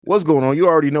What's going on? You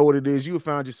already know what it is. You have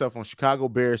found yourself on Chicago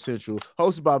Bears Central,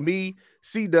 hosted by me,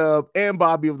 C-Dub, and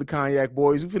Bobby of the Cognac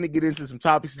Boys. We're going to get into some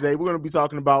topics today. We're going to be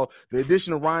talking about the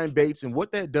addition of Ryan Bates and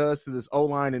what that does to this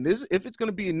O-line, and if it's going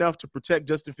to be enough to protect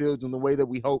Justin Fields in the way that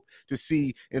we hope to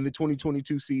see in the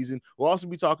 2022 season. We'll also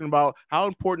be talking about how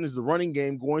important is the running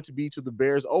game going to be to the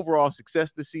Bears' overall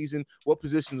success this season, what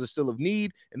positions are still of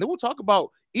need, and then we'll talk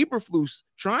about Eberflus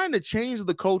trying to change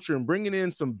the culture and bringing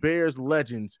in some Bears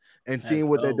legends and seeing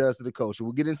what that does to the culture.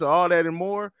 We'll get into all that and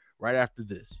more right after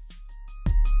this.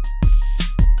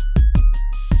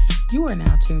 You are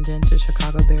now tuned in to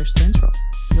Chicago Bears Central,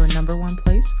 your number one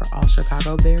place for all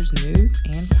Chicago Bears news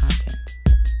and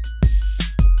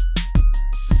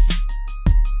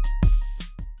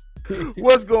content.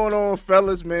 What's going on,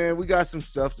 fellas, man? We got some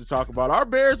stuff to talk about. Our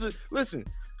Bears are, listen,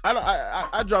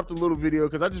 I dropped a little video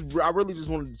because I really just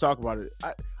wanted to talk about it.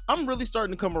 I'm really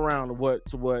starting to come around to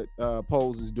what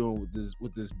Poles is doing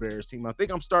with this Bears team. I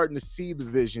think I'm starting to see the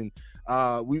vision.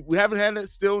 We haven't had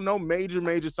still no major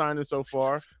signings so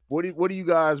far. Where you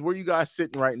guys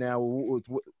sitting right now with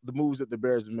the moves that the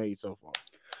Bears have made so far?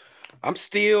 I'm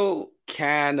still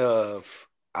kind of.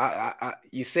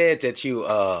 You said that you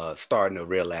starting to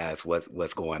realize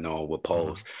what's going on with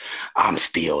Poles. Mm-hmm. I'm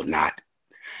still not.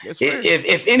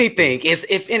 If anything,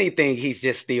 he's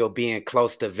just still being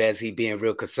close to Vesey, being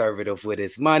real conservative with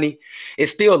his money.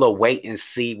 It's still a wait and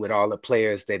see with all the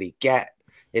players that he got.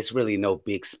 It's really no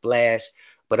big splash,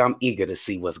 but I'm eager to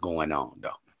see what's going on, though.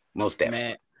 Most definitely.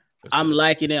 Man, I'm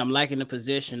liking it. I'm liking the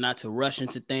position, not to rush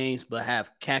into things, but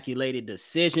have calculated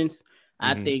decisions.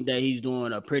 I think that he's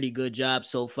doing a pretty good job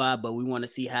so far, but we want to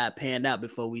see how it panned out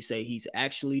before we say he's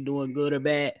actually doing good or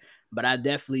bad. But I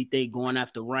definitely think going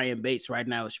after Ryan Bates right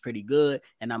now is pretty good,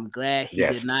 and I'm glad he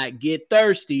did not get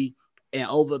thirsty and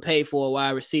overpay for a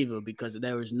wide receiver, because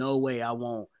there is no way I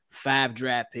want 5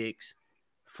 draft picks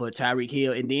for Tyreek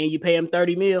Hill, and then you pay him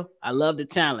 $30 million. I love the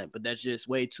talent, but that's just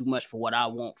way too much for what I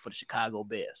want for the Chicago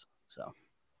Bears. So.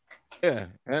 Yeah,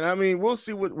 and I mean, we'll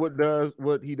see what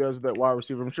he does with that wide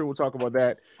receiver. I'm sure we'll talk about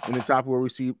that in the top where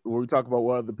we talk about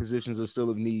what other positions are still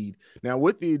of need. Now,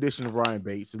 with the addition of Ryan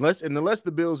Bates, unless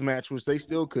the Bills match, which they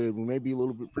still could, we may be a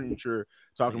little bit premature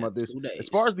talking about this. As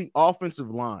far as the offensive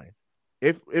line,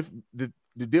 if the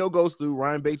deal goes through,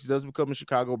 Ryan Bates does become a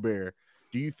Chicago Bear.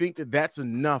 Do you think that that's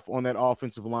enough on that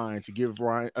offensive line to give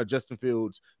Justin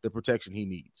Fields the protection he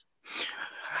needs?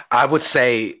 I would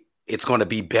say it's going to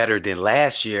be better than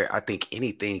last year. I think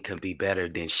anything can be better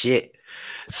than shit.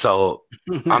 So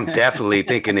I'm definitely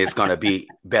thinking it's going to be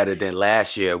better than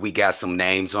last year. We got some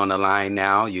names on the line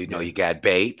now. You got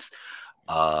Bates,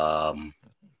 some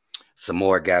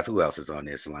more guys. Who else is on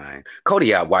this line? Cody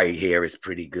Whitehair is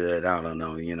pretty good. I don't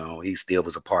know. He still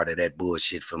was a part of that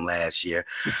bullshit from last year.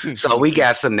 So we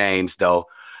got some names, though.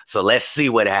 So let's see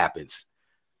what happens.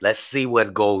 Let's see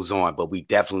what goes on, but we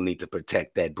definitely need to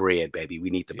protect that bread, baby. We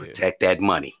need to protect that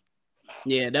money.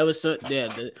 Yeah, that was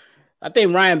I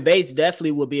think Ryan Bates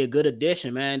definitely would be a good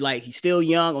addition, man. Like, he's still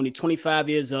young, only 25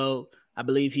 years old. I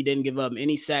believe he didn't give up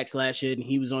any sacks last year, and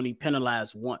he was only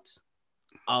penalized once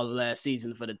all of last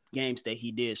season for the games that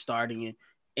he did starting in.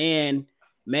 And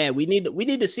man, we need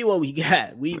to see what we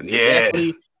got. We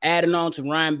definitely adding on to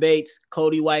Ryan Bates,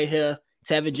 Cody Whitehair,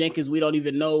 Tevin Jenkins. We don't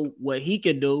even know what he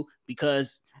can do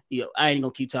because I ain't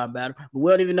gonna keep talking about him, but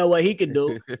we don't even know what he could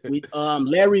do. We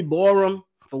Larry Borum,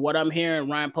 for what I'm hearing,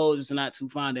 Ryan Poles is not too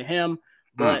fond of him,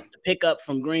 but the pickup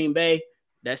from Green Bay,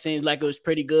 that seems like it was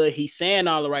pretty good. He's saying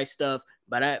all the right stuff,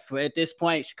 but at this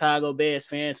point, Chicago Bears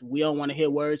fans, we don't want to hear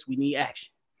words. We need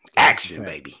action. Action,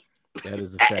 baby. That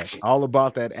is a fact. All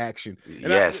about that action. And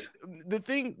yes. The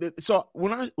thing that, so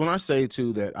when I say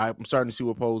too that I'm starting to see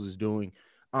what Poles is doing,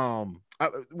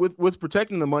 with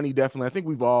protecting the money, definitely. I think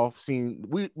we've all seen.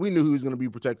 We knew he was going to be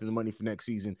protecting the money for next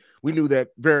season. We knew that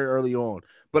very early on.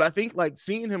 But I think like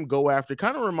seeing him go after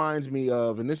kind of reminds me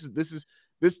of, and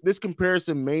this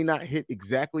comparison may not hit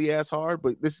exactly as hard,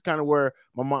 but this is kind of where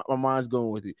my mind's going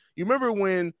with it. You remember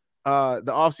when the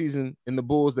offseason in the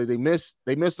Bulls, they missed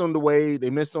on Wade,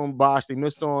 they missed on Bosh, they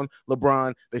missed on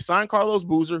LeBron. They signed Carlos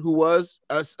Boozer, who was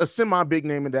a semi big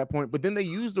name at that point, but then they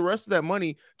used the rest of that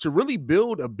money to really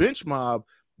build a bench mob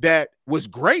that was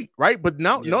great, right? But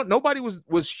nobody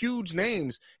was huge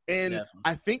names, and definitely.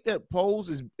 I think that Poles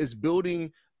is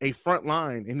building a front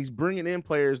line, and he's bringing in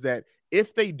players that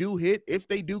if they do,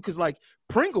 because like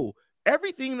Pringle.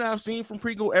 Everything that I've seen from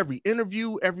Pringle, every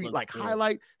interview, every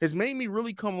highlight has made me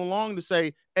really come along to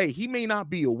say, hey, he may not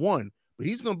be a one, but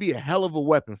he's going to be a hell of a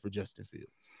weapon for Justin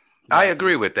Fields. I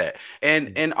agree with that.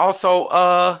 And also,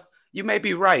 You may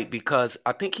be right because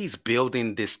I think he's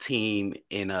building this team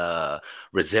in a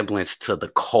resemblance to the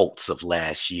Colts of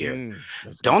last year.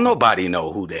 That's a good Don't point. nobody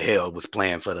know who the hell was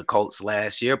playing for the Colts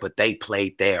last year, but they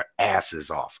played their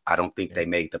asses off. I don't think they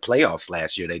made the playoffs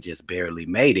last year. They just barely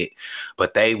made it,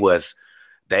 but they was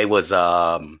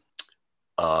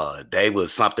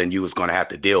something you was going to have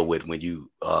to deal with when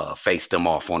you faced them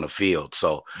off on the field.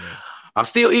 So I'm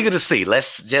still eager to see.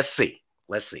 Let's just see.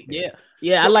 Let's see. Yeah.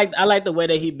 So, I like the way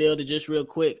that he built it. Just real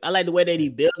quick, I like the way that he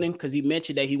building because he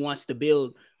mentioned that he wants to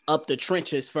build up the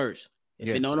trenches first. If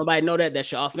you don't nobody know that,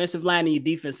 that's your offensive line and your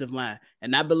defensive line,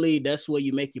 and I believe that's where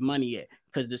you make your money at.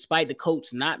 Because despite the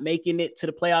Colts not making it to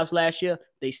the playoffs last year,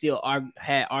 they still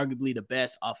had arguably the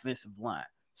best offensive line.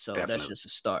 So that's just a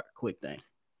start, quick thing.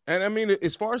 And I mean,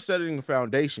 as far as setting a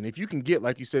foundation, if you can get,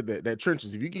 like you said, that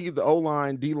trenches, if you can get the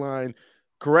O-line, D-line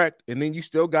correct, and then you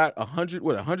still got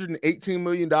 $118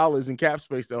 million in cap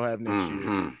space they'll have next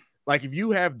year. Like if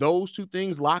you have those two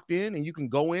things locked in and you can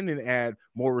go in and add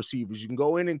more receivers, you can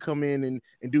go in and come in and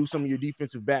do some of your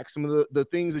defensive backs, some of the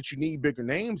things that you need bigger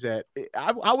names at.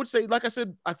 I would say, like I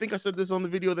said, I think I said this on the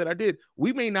video that I did,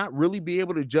 we may not really be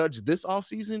able to judge this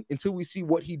offseason until we see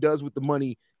what he does with the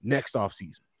money next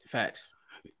offseason. Facts.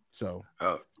 So,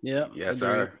 yeah. Yes,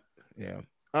 sir. Yeah.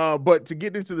 But to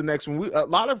get into the next one, a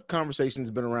lot of conversations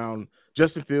have been around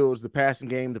Justin Fields, the passing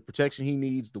game, the protection he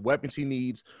needs, the weapons he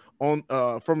needs on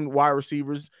from wide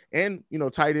receivers and,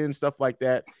 tight end, stuff like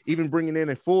that. Even bringing in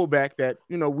a fullback that,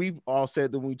 we've all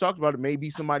said that when we talked about it, may be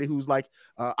somebody who's like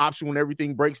option when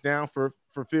everything breaks down for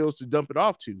Fields to dump it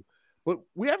off to. But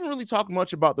we haven't really talked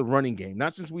much about the running game,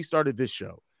 not since we started this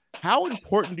show. How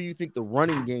important do you think the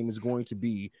running game is going to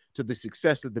be to the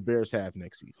success that the Bears have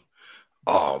next season?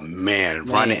 Oh man,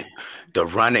 the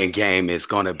running game is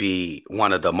going to be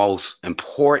one of the most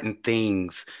important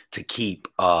things to keep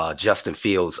Justin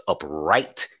Fields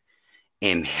upright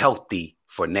and healthy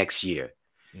for next year.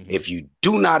 If you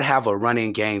do not have a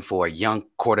running game for a young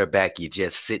quarterback, you're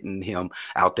just sitting him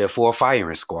out there for a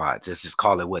firing squad. Just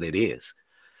call it what it is.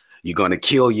 You're going to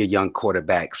kill your young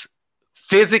quarterbacks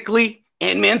physically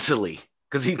and mentally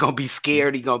because he's going to be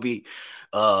scared. He's going to be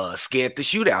scared to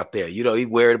shoot out there. He's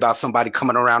worried about somebody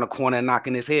coming around the corner and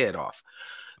knocking his head off.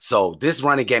 So this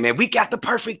running game, man, we got the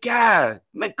perfect guy.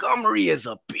 Montgomery is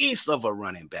a beast of a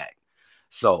running back.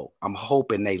 So I'm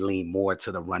hoping they lean more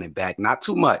to the running back. Not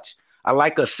too much. I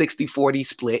like a 60-40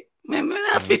 split. Man,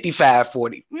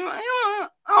 55-40. I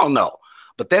don't know.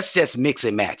 But let's just mix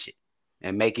and match it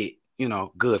and make it,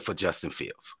 good for Justin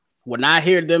Fields. When I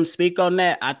hear them speak on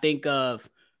that, I think of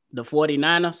the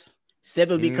 49ers.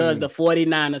 Simply because the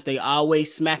 49ers, they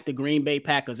always smack the Green Bay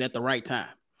Packers at the right time.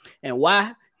 And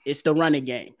why? It's the running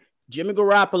game. Jimmy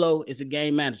Garoppolo is a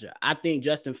game manager. I think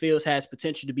Justin Fields has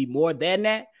potential to be more than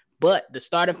that, but the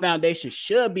starting foundation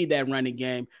should be that running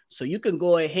game. So you can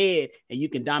go ahead and you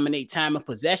can dominate time of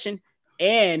possession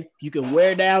and you can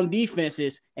wear down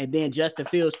defenses. And then Justin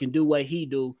Fields can do what he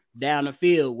do down the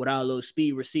field with all those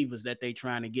speed receivers that they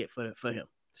trying to get for him.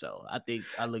 So I think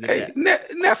I look at that.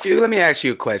 Nephew, let me ask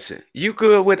you a question. You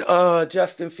good with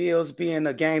Justin Fields being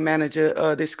a game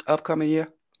manager this upcoming year?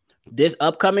 This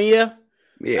upcoming year?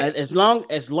 Yeah. As long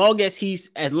as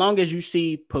you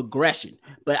see progression.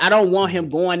 But I don't want him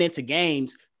going into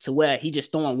games to where he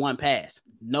just throwing one pass.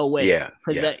 No way. Yeah.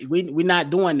 Because we're not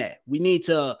doing that. We need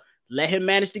to let him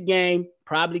manage the game,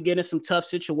 probably get in some tough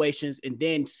situations, and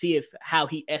then see how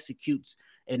he executes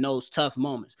in those tough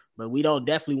moments. But we don't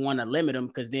definitely want to limit him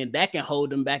because then that can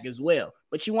hold him back as well.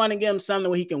 But you want to give him something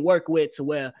where he can work with to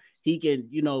where he can,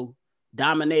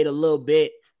 dominate a little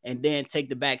bit and then take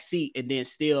the back seat and then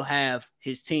still have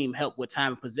his team help with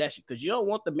time of possession because you don't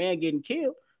want the man getting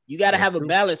killed. You got to have a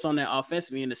balance on that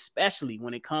offensively, and especially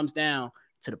when it comes down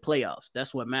to the playoffs.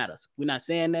 That's what matters. We're not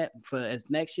saying that for as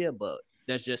next year, but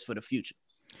that's just for the future.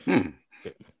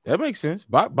 That makes sense.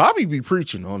 Bobby be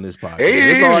preaching on this podcast.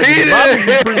 Bobby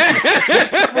be preaching. There's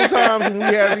several times when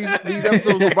we have these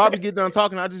episodes where Bobby get done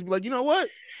talking, I just be like, you know what?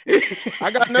 I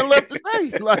got nothing left to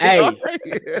say. Like,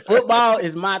 hey, football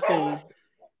is my thing,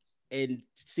 and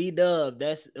C-Dub,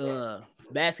 that's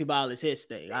basketball is his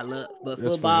thing. I love, but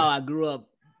that's football, funny. I grew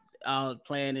up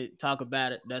playing it, talk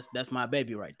about it. That's my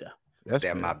baby right there. That's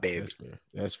my baby.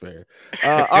 That's fair.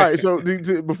 All right. So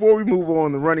before we move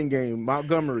on, the running game,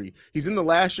 Montgomery, he's in the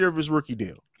last year of his rookie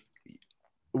deal.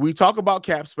 We talk about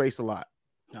cap space a lot.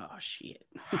 Oh, shit.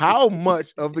 How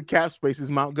much of the cap space is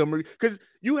Montgomery? Because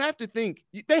you have to think,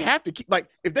 they have to keep, like,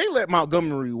 if they let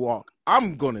Montgomery walk,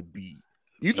 I'm going to be.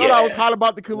 You thought I was hot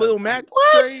about the Khalil Mack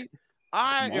trade?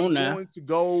 I am going to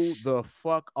go the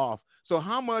fuck off. So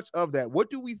how much of that,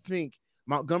 what do we think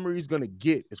Montgomery is going to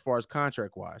get as far as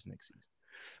contract-wise next season?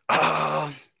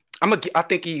 I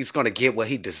think he's gonna get what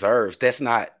he deserves. That's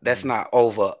not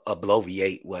over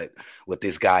obliviate what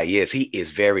this guy is. He is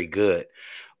very good,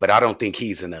 but I don't think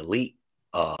he's an elite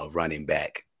running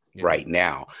back right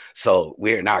now. So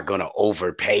we're not gonna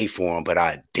overpay for him, but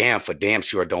I for damn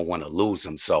sure don't want to lose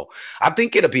him. So I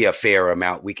think it'll be a fair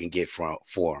amount we can get for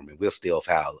him, and we'll still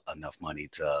have enough money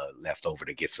left over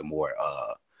to get some more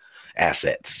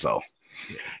assets. So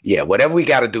yeah, whatever we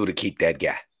got to do to keep that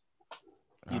guy.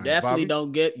 You definitely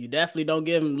don't give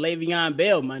him Le'Veon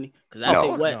Bell money, because I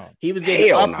think he was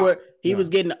getting upward. He was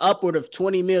getting upward of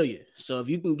 20 million. So if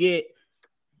you can get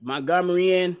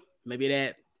Montgomery in, maybe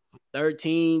that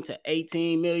 13 to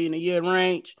 18 million a year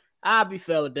range, I'll be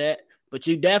fair with that. But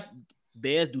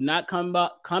Bears do not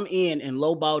come in and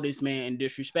lowball this man and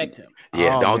disrespect him.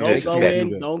 Yeah, don't disrespect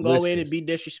him. Don't go in and be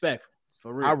disrespectful.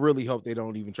 For real. I really hope they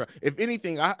don't even try. If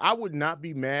anything, I would not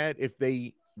be mad if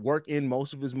they work in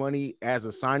most of his money as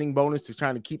a signing bonus to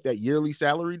trying to keep that yearly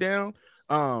salary down.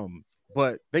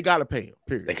 But they got to pay him.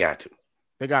 Period. They got to.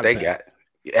 They got to.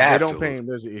 Yeah, they don't pay him.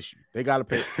 There's an issue. They got to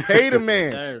pay. Pay the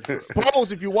man.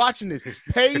 Pose, if you're watching this,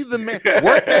 pay the man.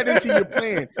 Work that into your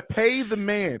plan. Pay the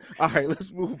man. All right,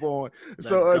 let's move on.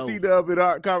 So, C-Dub, in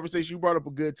our conversation, you brought up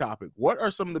a good topic. What are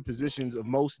some of the positions of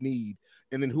most need?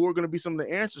 And then who are going to be some of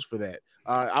the answers for that?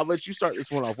 I'll let you start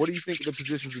this one off. What do you think the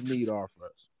positions of need are for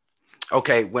us?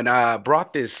 Okay, when I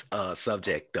brought this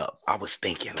subject up, I was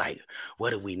thinking, like, what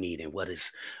do we need and what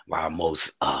is our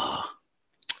most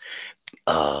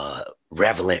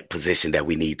relevant position that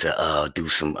we need to do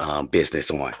some business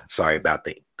on? Sorry about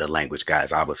the language,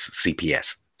 guys. I was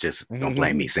CPS. Just don't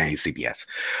blame me saying CPS.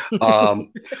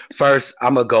 First,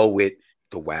 I'm going to go with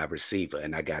the wide receiver,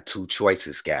 and I got two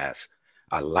choices, guys.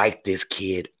 I like this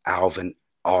kid, Alvin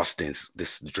Austin's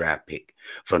this draft pick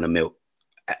from the Milk.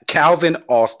 Calvin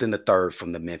Austin III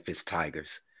from the Memphis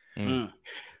Tigers.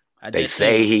 They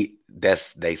say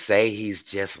he's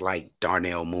just like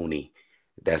Darnell Mooney.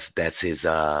 That's his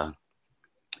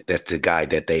that's the guy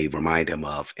that they remind him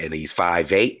of. And he's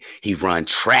 5'8". He run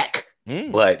track,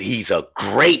 but he's a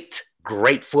great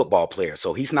football player.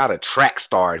 So he's not a track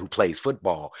star who plays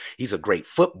football. He's a great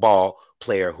football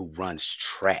player who runs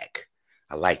track.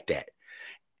 I like that.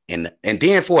 And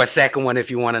then for a second one,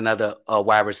 if you want another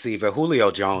wide receiver,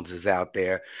 Julio Jones is out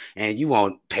there, and you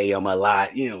won't pay him a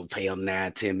lot. Pay him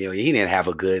 $9-10 million. He didn't have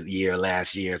a good year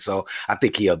last year, so I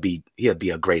think he'll be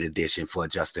a great addition for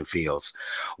Justin Fields.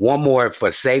 One more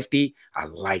for safety. I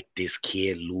like this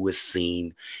kid, Lewis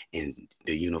Cine, in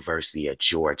the University of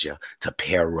Georgia, to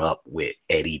pair up with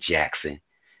Eddie Jackson.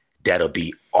 That'll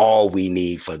be all we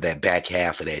need for that back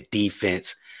half of that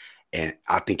defense. And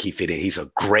I think he fit in. He's a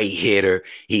great hitter.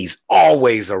 He's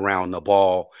always around the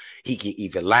ball. He can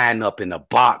even line up in the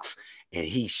box, and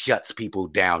he shuts people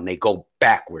down. They go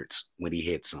backwards when he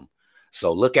hits them.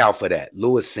 So look out for that.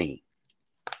 Lewis Cine.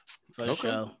 For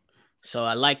sure. So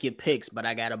I like your picks, but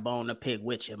I got a bone to pick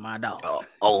with you, my dog.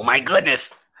 Oh my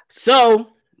goodness.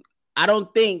 So I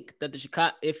don't think that the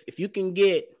Chicago, if you can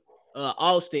get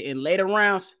Austin in later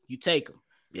rounds, you take him.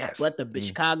 Yes. But the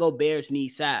Chicago Bears need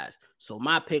size. So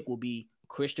my pick will be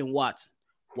Christian Watson,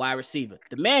 wide receiver.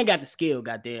 The man got the skill,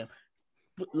 goddamn.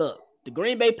 Look, the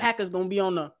Green Bay Packers gonna be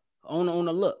on the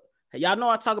look. Y'all know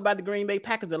I talk about the Green Bay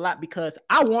Packers a lot because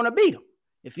I want to beat them.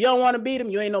 If you don't want to beat them,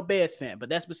 you ain't no Bears fan. But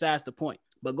that's besides the point.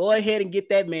 But go ahead and get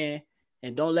that man,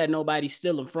 and don't let nobody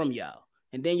steal him from y'all.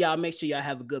 And then y'all make sure y'all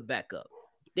have a good backup.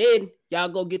 Then y'all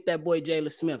go get that boy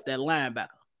Jalen Smith, that linebacker.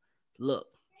 Look,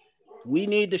 we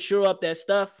need to shore up that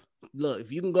stuff. Look,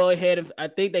 if you can go ahead and I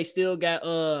think they still got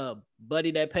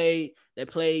Buddy that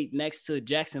played next to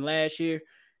Jackson last year.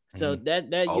 So that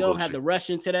you don't have to rush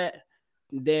into that.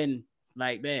 Then,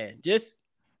 like, man, just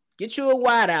get you a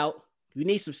wide out. You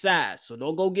need some size. So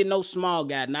don't go get no small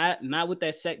guy. Not with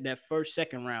that first,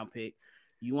 second round pick.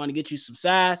 You want to get you some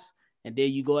size, and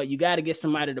then you got to get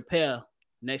somebody to pair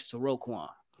next to Roquan.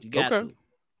 You got to.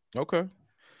 Okay.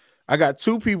 I got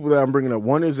two people that I'm bringing up.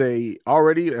 One is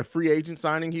already a free agent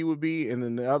signing he would be, and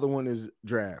then the other one is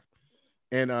draft.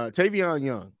 And Tavion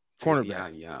Young, cornerback.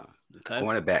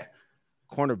 Okay.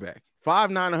 Cornerback.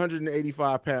 5'9",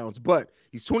 185 pounds, but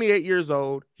he's 28 years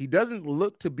old. He doesn't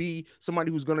look to be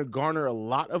somebody who's going to garner a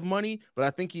lot of money, but I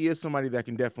think he is somebody that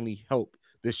can definitely help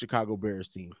this Chicago Bears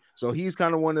team. So he's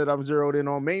kind of one that I'm zeroed in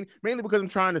on, mainly because I'm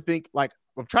trying to think, like,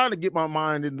 I'm trying to get my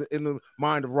mind in the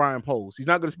mind of Ryan Poles. He's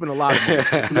not going to spend a lot of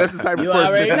money. That's the type of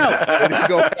person.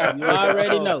 You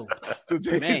already know. So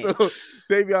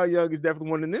Tavion Young is definitely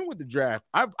one. And then with the draft,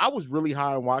 I was really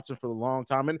high on Watson for a long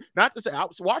time. And not to say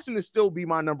Watson is still be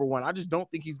my number one. I just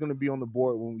don't think he's going to be on the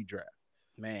board when we draft.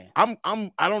 Man, I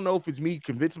don't know if it's me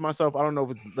convincing myself. I don't know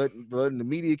if it's letting the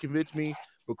media convince me.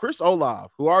 But Chris Olave,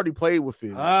 who already played with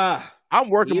Fields, I'm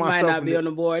working he myself. Might not be on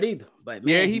the board either. But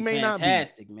man, he may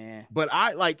fantastic, not be, man. But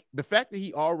I like the fact that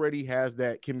he already has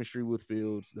that chemistry with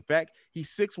Fields. The fact he's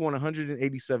 6'1",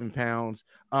 187 pounds,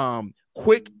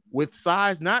 quick with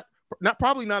size, not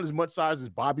probably not as much size as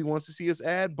Bobby wants to see us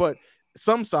add, but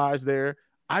some size there.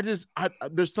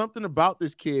 There's something about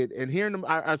this kid, and hearing him,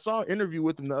 I saw an interview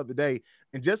with him the other day,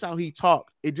 and just how he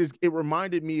talked, it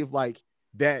reminded me of like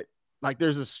that. Like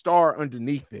there's a star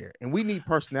underneath there, and we need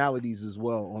personalities as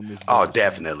well on this. Oh,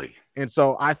 definitely. Team. And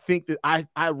so I think that I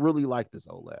really like this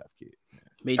Olave kid.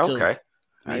 Me too. Okay.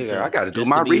 Me too. I got to do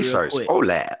my research.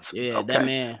 Olave. Yeah, okay. That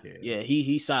man. Yeah,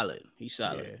 he's solid. He's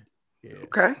solid. Yeah.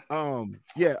 Okay.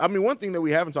 Yeah. I mean, one thing that we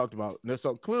haven't talked about.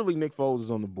 So clearly, Nick Foles is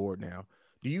on the board now.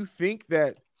 Do you think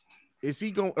that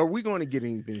are we going to get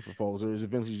anything for Foles, or is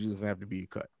eventually just going to have to be a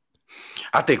cut?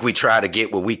 I think we try to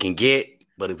get what we can get,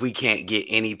 but if we can't get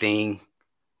anything,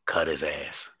 cut his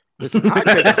ass. Listen, I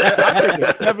take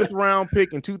a 7th round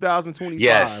pick in 2025.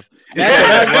 Yes.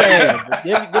 That's what I'm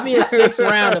saying. Give me a 6th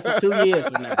rounder for 2 years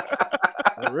from now.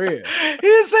 For real.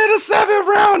 He said a 7th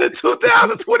round in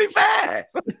 2025.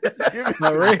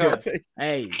 For real.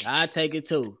 Hey, I take it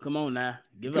too. Come on now.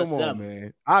 Give us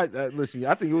something, man. Listen.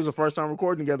 I think it was the first time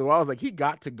recording together where I was like, he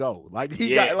got to go. Like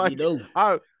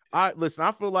listen,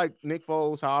 I feel like Nick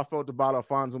Foles, how I felt about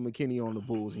Alfonso McKinney on the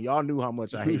Bulls, and y'all knew how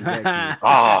much I hated that kid.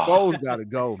 Foles gotta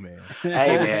go, man.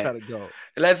 Hey, man. Gotta go.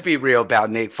 Let's be real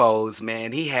about Nick Foles,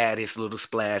 man. He had his little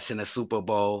splash in the Super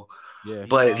Bowl. Yeah,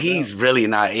 but he's really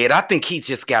not it. I think he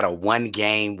just got a one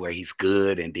game where he's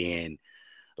good, and then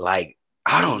like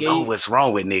I don't know what's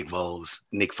wrong with Nick Foles,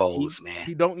 man.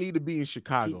 He don't need to be in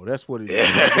Chicago. That's what it is.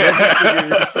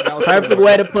 Perfect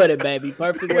way to put it, baby.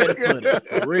 Perfect way to put it.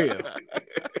 For real.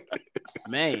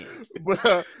 Man.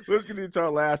 But let's get into our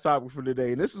last topic for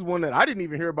today. And this is one that I didn't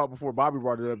even hear about before Bobby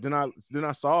brought it up. Then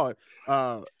I saw it.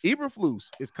 Eberflus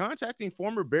is contacting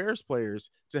former Bears players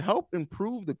to help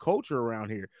improve the culture around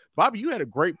here. Bobby, you had a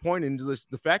great point in this.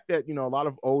 The fact that, a lot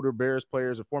of older Bears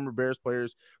players or former Bears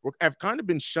players have kind of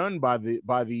been shunned by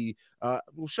the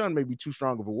shun may be too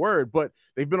strong of a word, but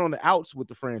they've been on the outs with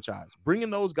the franchise. Bringing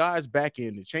those guys back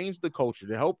in to change the culture,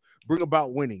 to help bring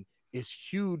about winning is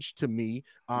huge to me.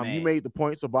 You made the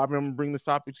point, so Bobby, I'm gonna bring this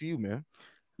topic to you, man.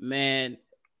 Man,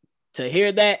 to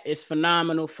hear that is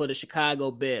phenomenal for the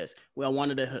Chicago Bears. We're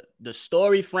one of the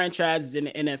story franchises in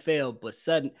the NFL,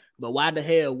 but why the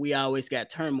hell we always got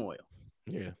turmoil?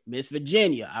 Yeah, Miss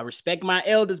Virginia, I respect my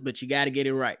elders, but you got to get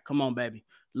it right. Come on, baby.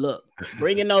 Look,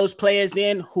 bringing those players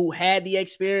in who had the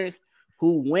experience,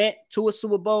 who went to a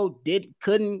Super Bowl,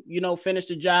 couldn't finish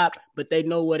the job, but they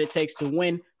know what it takes to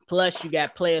win. Plus, you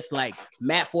got players like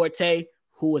Matt Forte,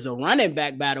 who was a running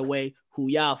back, by the way, who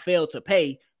y'all failed to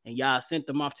pay, and y'all sent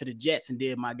them off to the Jets and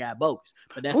did my guy bogus.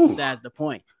 But that's besides the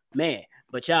point. Man,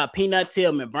 but y'all Peanut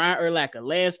Tillman, Brian Urlacher,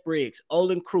 Lance Briggs,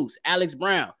 Olin Cruz, Alex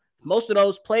Brown, most of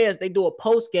those players, they do a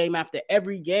post game after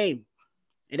every game,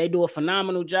 and they do a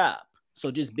phenomenal job.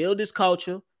 So just build this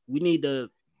culture. We need to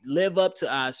live up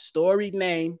to our storied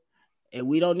name, and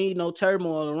we don't need no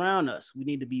turmoil around us. We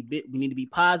need to be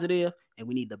positive, and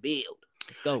we need to build.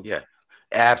 Let's go. Yeah,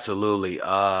 absolutely.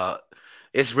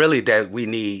 It's really that we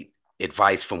need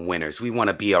advice from winners. We want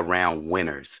to be around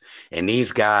winners, and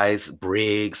these guys,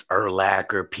 Briggs,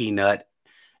 Urlacher, Peanut,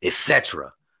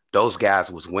 etc. Those guys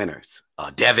was winners.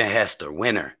 Devin Hester,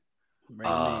 winner.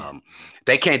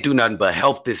 They can't do nothing but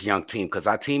help this young team, because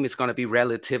our team is going to be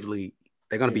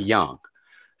they're going to be young.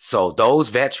 So those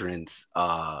veterans,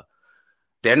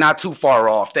 they're not too far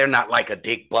off. They're not like a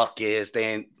Dick Buck is. They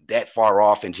ain't that far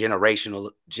off in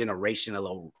generational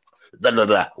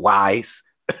wise.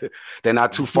 They're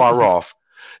not too far off.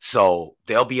 So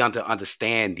they'll be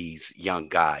understand these young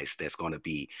guys that's going to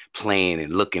be playing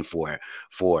and looking for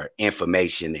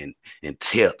information and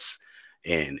tips,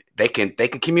 and they can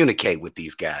communicate with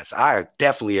these guys. I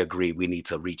definitely agree. We need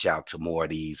to reach out to more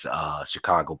of these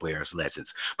Chicago Bears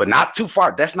legends, but not too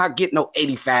far. That's not getting no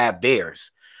 85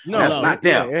 Bears. No, that's not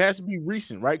them. Yeah, it has to be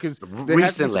recent, right? Because there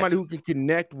has to be somebody who can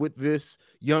connect with this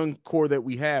young core that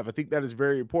we have. I think that is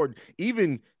very important.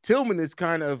 Even Tillman is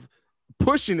kind of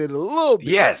pushing it a little bit.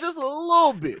 Yes. Just a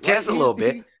little bit. Just a little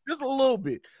bit. Just a little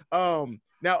bit.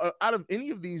 Now, out of any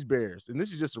of these Bears, and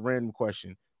this is just a random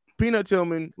question, Peanut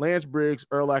Tillman, Lance Briggs,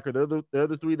 Urlacher, they're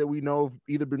the three that we know have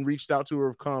either been reached out to or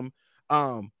have come.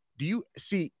 Do you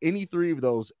see any three of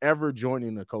those ever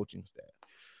joining the coaching staff?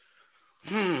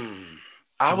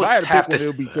 I would have to.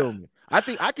 It'll be Tillman. I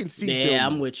think I can see. Yeah, Tillman.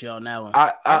 I'm with you on that one.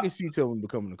 I can see Tillman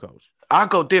becoming the coach. I'll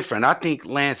go different. I think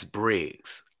Lance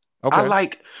Briggs. Okay.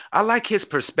 I like his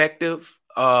perspective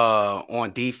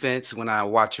on defense when I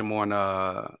watch him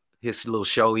on his little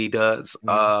show he does.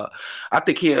 I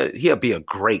think he'll be a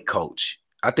great coach.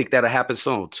 I think that'll happen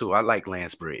soon too. I like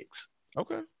Lance Briggs.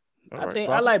 Okay. All I right, think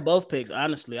I Bobby. like both picks.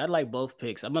 Honestly, I like both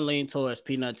picks. I'm gonna lean towards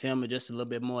Peanut Tillman just a little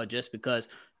bit more, just because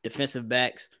defensive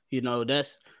backs.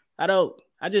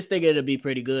 I just think it'll be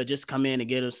pretty good. Just come in and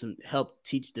get him some help,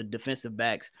 teach the defensive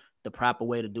backs the proper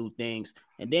way to do things.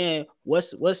 And then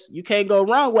what's you can't go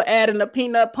wrong with adding a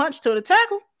peanut punch to the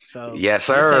tackle. So yes,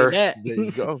 we'll sir. take that. There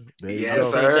you go. There you Yes,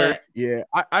 go. sir. Yeah,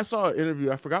 I saw an interview.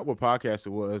 I forgot what podcast it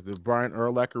was. The Brian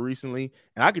Urlacher recently,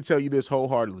 and I can tell you this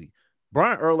wholeheartedly.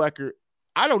 Brian Urlacher,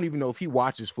 I don't even know if he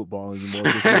watches football anymore.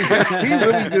 He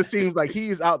really just seems like he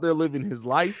is out there living his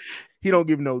life. He don't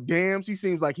give no damns. He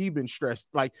seems like he's been stressed.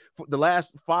 Like for the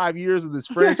last 5 years of this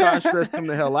franchise stressed him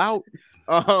the hell out.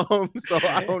 So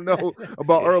I don't know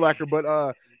about Urlacher,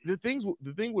 but the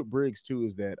thing with Briggs too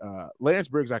is that Lance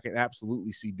Briggs I can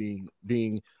absolutely see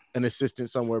being an assistant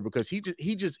somewhere, because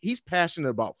he's passionate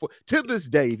about foot. To this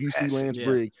day, if you see Lance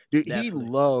Briggs, dude, he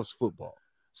loves football.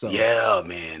 So yeah,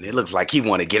 man, it looks like he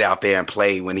want to get out there and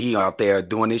play when he out there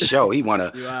doing his show. He want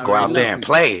to go out there and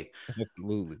play.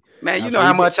 Absolutely, man. You know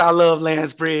how much I love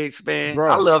Lance Briggs, man. Bro,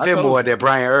 I love him more than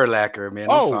Brian Urlacher, man.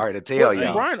 I'm sorry to tell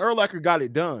you. Brian Urlacher got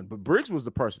it done, but Briggs was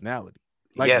the personality.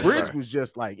 Like yes, Briggs sir. was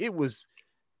just like it was.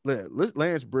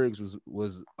 Lance Briggs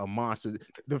was a monster.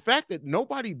 The fact that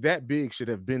nobody that big should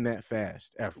have been that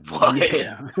fast ever.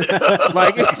 Yeah.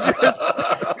 Like it's just.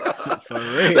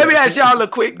 Let me ask y'all a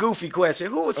quick goofy question.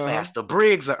 Who was faster,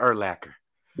 Briggs or Urlacher?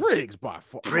 Briggs by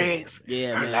far. Briggs.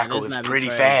 Yeah, Urlacher was pretty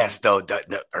fast though.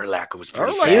 The Urlacher was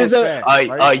pretty fast. He was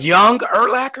a young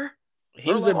Urlacher.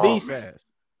 He was a beast. Fast.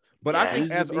 But I think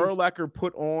as Urlacher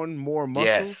put on more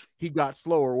muscle, he got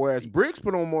slower. Whereas Briggs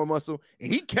put on more muscle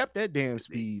and he kept that damn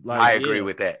speed. Like I agree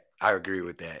with that.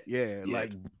 Yeah,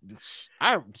 like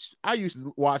I used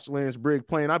to watch Lance Briggs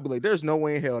playing. I'd be like, "There's no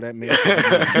way in hell that man."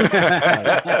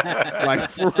 like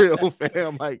for real,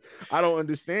 fam. Like I don't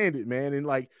understand it, man. And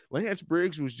like Lance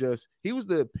Briggs was he was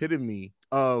the epitome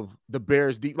of the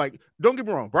Bears. Like, don't get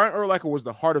me wrong, Brian Urlacher was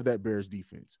the heart of that Bears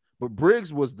defense, but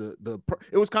Briggs was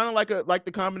it was kind of like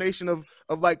the combination of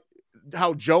like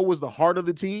how Joe was the heart of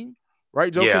the team.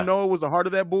 Right, Joe Noah was the heart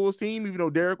of that Bulls team, even though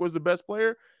Derek was the best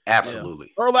player.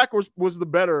 Absolutely, Urlacher was the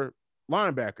better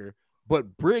linebacker,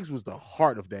 but Briggs was the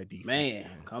heart of that defense. Man,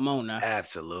 come on now.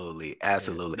 Absolutely.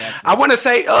 I want to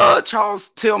say, Charles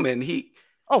Tillman.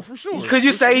 For sure. Could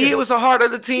you say he was the heart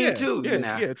of the team too?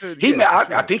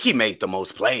 I think he made the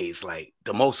most plays, like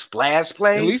the most splash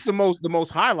plays, at least the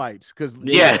most highlights. Because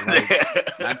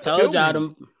I told y'all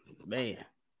them, man.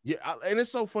 Yeah, and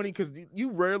it's so funny because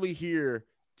you rarely hear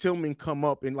Tillman come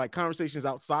up in like conversations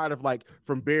outside of like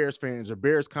from Bears fans or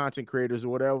Bears content creators or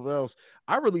whatever else.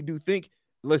 I really do think,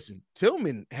 listen,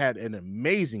 Tillman had an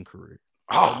amazing career.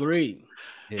 Oh, agreed.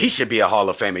 Yeah. He should be a Hall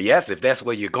of Famer. Yes, if that's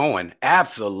where you're going.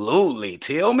 Absolutely.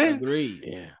 Tillman. Agreed.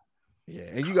 Yeah.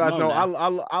 And you guys know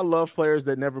I love players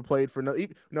that never played for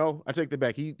no, I take that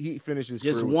back. He finished his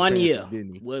just career one with the year. Panthers,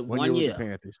 didn't he? One year with the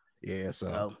Panthers. Yeah,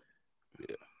 so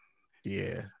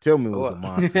yeah, Tillman was a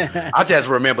monster. Man. I just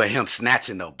remember him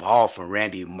snatching the ball from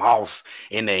Randy Moss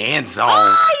in the end zone.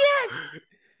 Oh,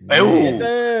 yes,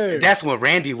 sir. That's when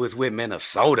Randy was with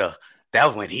Minnesota. That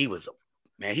was when he was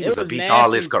a beast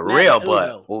all his career,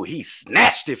 but he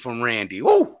snatched it from Randy.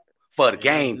 For the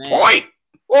game point.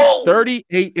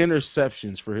 38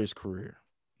 interceptions for his career.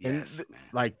 Yes, and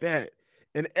like that.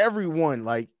 And everyone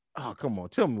oh, come on.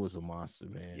 Tillman was a monster,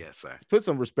 man. Yes, sir. Put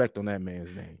some respect on that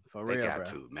man's name. For real, they got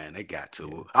to, man. They got to.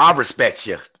 Yeah. I respect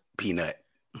you, Peanut.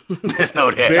 Just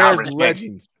know that. Bears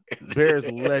legends. Bears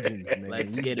legends, man.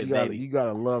 Let's get it, baby. You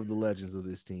gotta love the legends of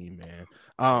this team,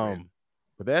 man.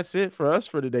 But that's it for us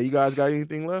for today. You guys got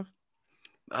anything left?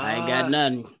 I ain't got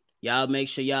nothing. Y'all make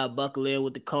sure y'all buckle in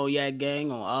with the Cognac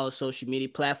Gang on all social media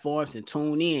platforms and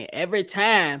tune in every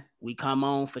time we come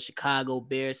on for Chicago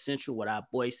Bears Central with our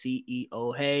boy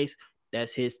CEO Hayes.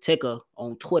 That's his ticker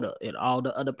on Twitter and all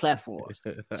the other platforms.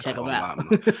 Check him out.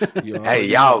 Hey,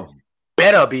 y'all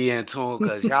better be in tune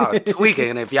because y'all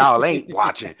tweaking if y'all ain't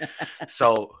watching.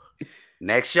 So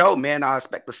next show, man, I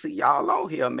expect to see y'all on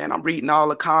here, man. I'm reading all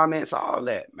the comments, all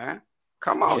that, man.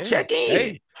 Come on, check in.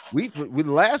 Hey.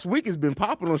 last week has been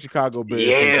popping on Chicago Bears.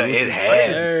 Yeah, it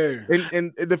has.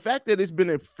 And the fact that it's been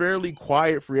a fairly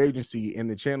quiet free agency and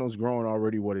the channel's growing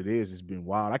already what it is has been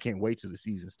wild. I can't wait till the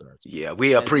season starts. Yeah,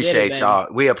 we appreciate y'all.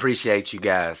 We appreciate you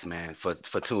guys, man, for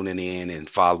tuning in and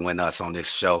following us on this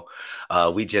show.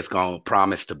 We just gonna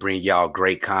promise to bring y'all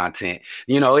great content.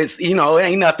 It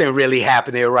ain't nothing really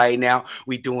happening right now.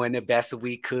 We doing the best that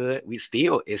we could. It's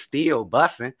still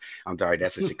bussing. I'm sorry,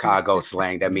 that's a Chicago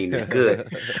slang. That means it's good.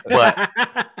 But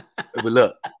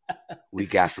look, we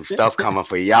got some stuff coming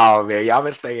for y'all, man. Y'all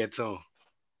been staying tuned.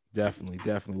 Definitely.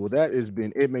 Well, that has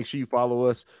been it. Make sure you follow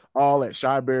us all at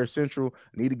Shy Bear Central.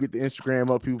 I need to get the Instagram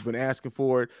up. People have been asking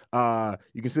for it.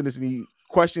 You can send us any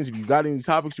questions. If you got any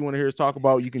topics you want to hear us talk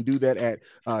about, you can do that at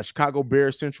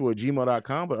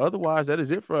chicagobearcentral@gmail.com. But otherwise, that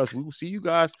is it for us. We will see you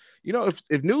guys.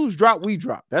 If news drop, we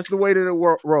drop. That's the way that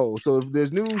it rolls. So if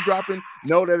there's news dropping,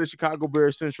 know that a Chicago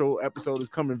Bears Central episode is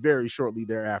coming very shortly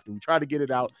thereafter. We try to get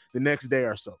it out the next day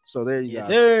or so. So there you go. Yes,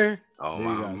 sir.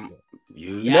 Oh,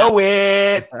 you know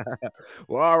it.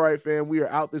 Well, all right, fam. We are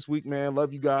out this week, man.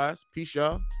 Love you guys. Peace,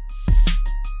 y'all.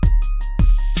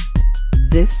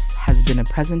 This has been a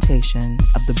presentation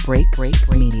of the Break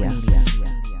Media.